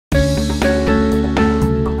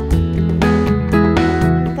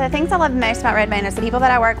love most about RedBone is the people that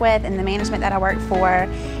I work with and the management that I work for,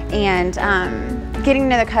 and getting to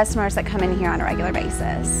know the customers that come in here on a regular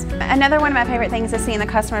basis. Another one of my favorite things is seeing the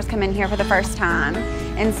customers come in here for the first time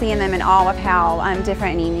and seeing them in awe of how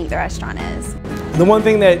different and unique the restaurant is. The one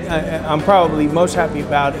thing that I'm probably most happy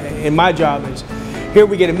about in my job is here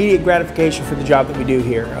we get immediate gratification for the job that we do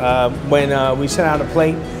here. When we send out a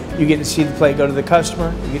plate, you get to see the plate go to the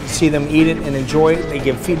customer, you get to see them eat it and enjoy it. They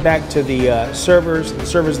give feedback to the servers, and the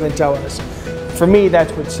servers then tell us. For me,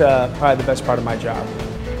 that's what's probably the best part of my job.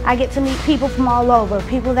 I get to meet people from all over.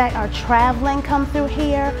 People that are traveling come through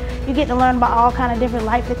here. You get to learn about all kind of different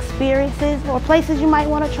life experiences or places you might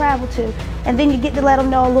want to travel to. And then you get to let them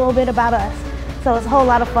know a little bit about us. So it's a whole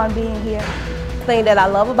lot of fun being here. The thing that I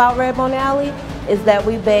love about RedBone Alley is that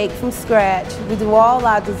we bake from scratch. We do all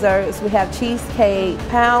our desserts. We have cheesecake,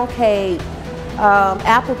 pound cake,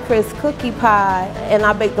 apple crisp, cookie pie, and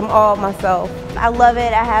I bake them all myself. I love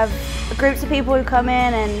it. I have groups of people who come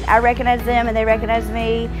in and I recognize them and they recognize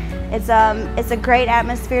me. It's a great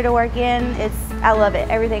atmosphere to work in. I love it,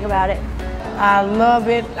 everything about it. I love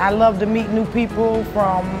it. I love to meet new people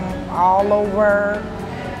from all over.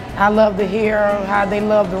 I love to hear how they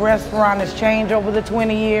love the restaurant. It's changed over the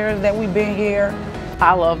 20 years that we've been here.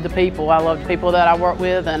 I love the people. I love the people that I work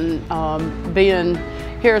with, and being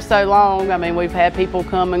here so long, I mean, we've had people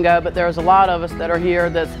come and go, but there's a lot of us that are here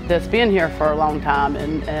that's been here for a long time,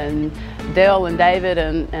 and Dale and David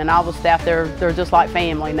and all the staff, they're just like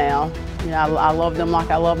family now. You know, I love them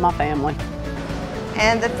like I love my family.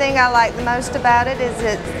 And the thing I like the most about it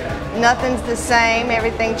is nothing's the same.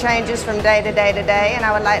 Everything changes from day to day to day, and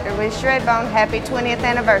I would like to wish RedBone happy 20th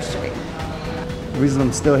anniversary. The reason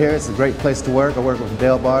I'm still here, it's a great place to work. I work with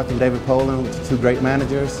Dale Barth and David Poland, two great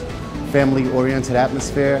managers, family-oriented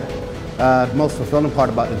atmosphere. The most fulfilling part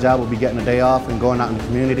about the job will be getting a day off and going out in the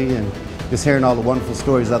community and just hearing all the wonderful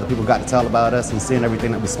stories other people got to tell about us and seeing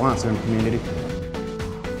everything that we sponsor in the community.